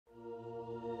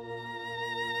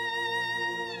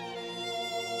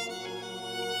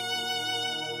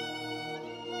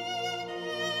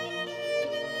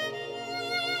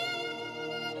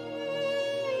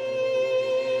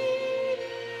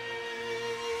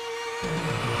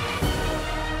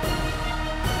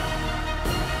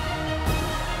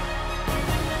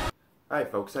Alright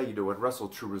folks, how you doing? Russell,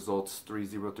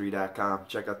 TrueResults303.com.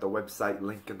 Check out the website,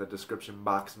 link in the description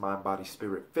box, Mind, Body,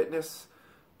 Spirit, Fitness.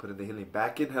 Put in the healing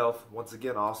back in health. Once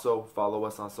again, also follow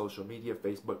us on social media,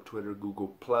 Facebook, Twitter,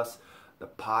 Google+. The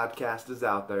podcast is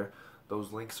out there.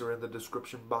 Those links are in the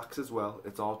description box as well.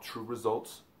 It's all True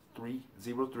Results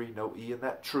 303, no E in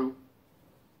that, true.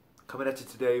 Coming at you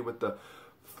today with the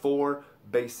 4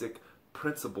 basic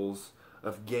principles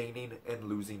of gaining and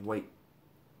losing weight.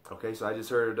 Okay, so I just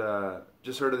heard of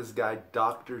this guy,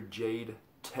 Dr. Jade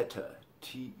Teta,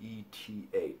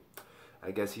 T-E-T-A.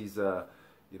 I guess he's a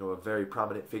very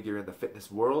prominent figure in the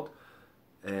fitness world,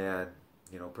 and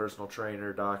personal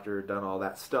trainer, doctor, done all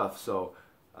that stuff. So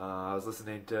I was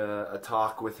listening to a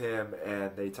talk with him,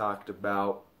 and they talked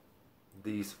about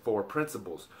these 4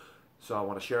 principles. So I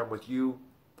want to share them with you.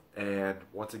 And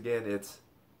once again, it's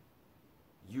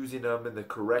using them in the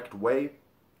correct way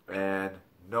and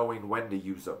knowing when to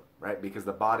use them, right? Because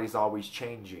the body's always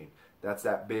changing. That's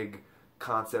that big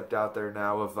concept out there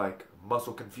now of like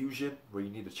muscle confusion, where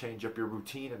you need to change up your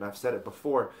routine. And I've said it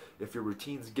before, if your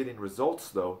routine's getting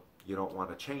results though, you don't want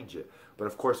to change it. But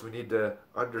of course we need to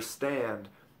understand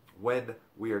when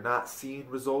we are not seeing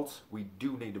results, we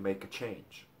do need to make a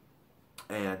change.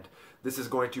 And this is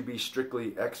going to be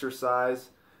strictly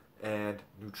exercise and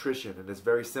nutrition, and it's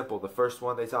very simple. The first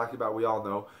one they talked about, we all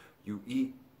know, you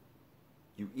eat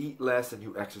less and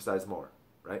you exercise more,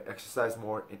 right? Exercise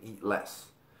more and eat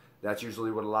less. That's usually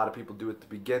what a lot of people do at the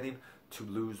beginning to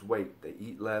lose weight. They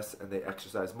eat less and they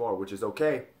exercise more, which is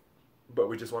okay, but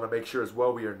we just want to make sure as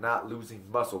well we are not losing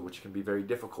muscle, which can be very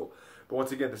difficult. But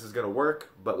once again, this is going to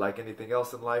work, but like anything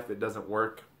else in life, it doesn't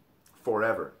work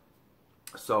forever.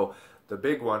 So the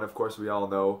big one, of course, we all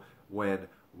know when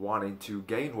wanting to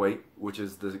gain weight, which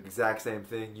is the exact same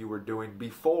thing you were doing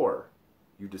before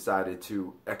you decided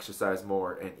to exercise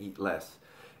more and eat less.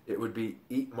 It would be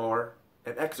eat more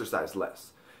and exercise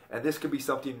less. And this could be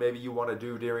something maybe you want to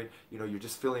do during, you're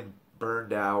just feeling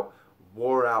burned out,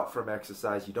 wore out from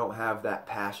exercise, you don't have that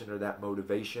passion or that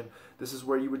motivation. This is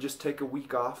where you would just take a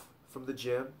week off from the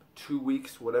gym, 2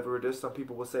 weeks, whatever it is. Some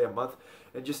people will say a month,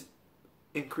 and just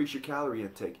increase your calorie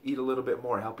intake, eat a little bit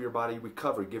more, help your body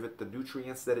recover, give it the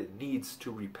nutrients that it needs to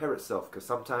repair itself, because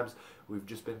sometimes we've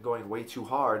just been going way too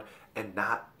hard and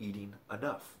not eating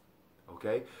enough.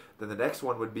 Okay? Then the next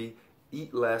one would be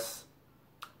eat less,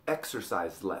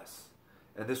 exercise less.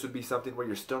 And this would be something where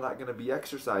you're still not going to be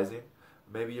exercising.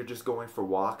 Maybe you're just going for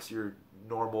walks your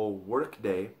normal work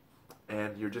day,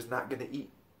 and you're just not going to eat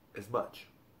as much.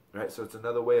 Right? So it's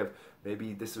another way of,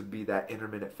 maybe this would be that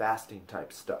intermittent fasting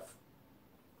type stuff.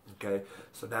 Okay,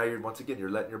 so now you're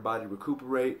letting your body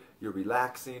recuperate, you're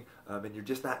relaxing, and you're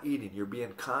just not eating. You're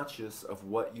being conscious of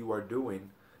what you are doing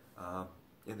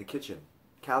in the kitchen,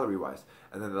 calorie-wise.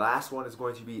 And then the last one is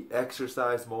going to be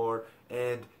exercise more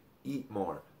and eat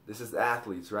more. This is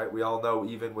athletes, right? We all know,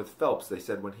 even with Phelps, they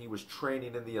said when he was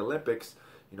training in the Olympics,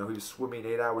 he was swimming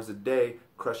 8 hours a day,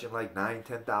 crushing like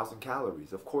 10,000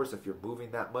 calories. Of course, if you're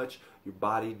moving that much, your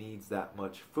body needs that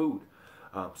much food.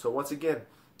 So once again,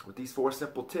 with these 4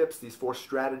 simple tips, these 4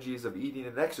 strategies of eating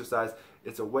and exercise,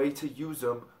 it's a way to use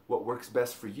them what works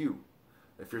best for you.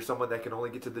 If you're someone that can only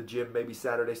get to the gym maybe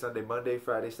Saturday, Sunday, Monday,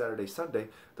 Friday, Saturday, Sunday,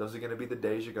 those are going to be the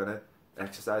days you're going to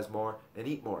exercise more and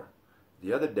eat more.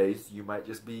 The other days, you might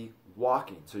just be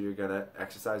walking, so you're going to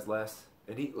exercise less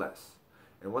and eat less.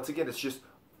 And once again, it's just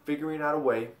figuring out a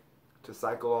way to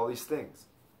cycle all these things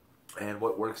and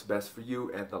what works best for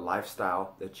you and the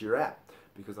lifestyle that you're at.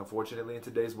 Because unfortunately, in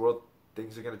today's world,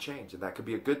 things are going to change, and that could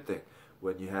be a good thing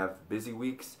when you have busy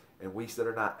weeks and weeks that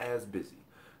are not as busy.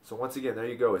 So once again, there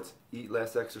you go. It's eat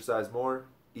less, exercise more,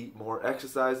 eat more,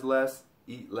 exercise less,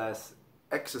 eat less,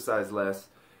 exercise less,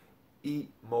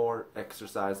 eat more,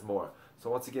 exercise more. So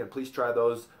once again, please try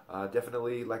those.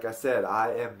 Definitely, like I said,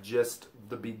 I am just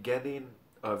the beginning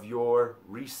of your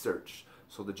research.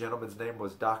 So the gentleman's name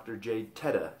was Dr. Jade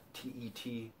Teta,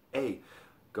 T-E-T-A.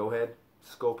 Go ahead,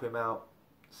 scope him out,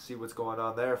 see what's going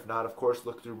on there. If not, of course,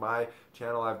 look through my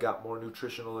channel. I've got more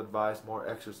nutritional advice, more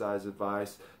exercise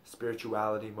advice,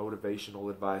 spirituality, motivational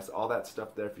advice, all that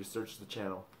stuff there if you search the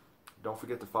channel. Don't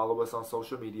forget to follow us on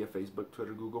social media, Facebook,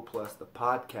 Twitter, Google+, the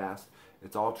podcast.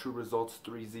 It's all True Results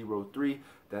 303.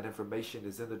 That information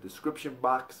is in the description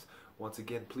box. Once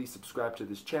again, please subscribe to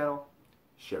this channel,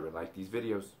 share and like these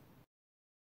videos.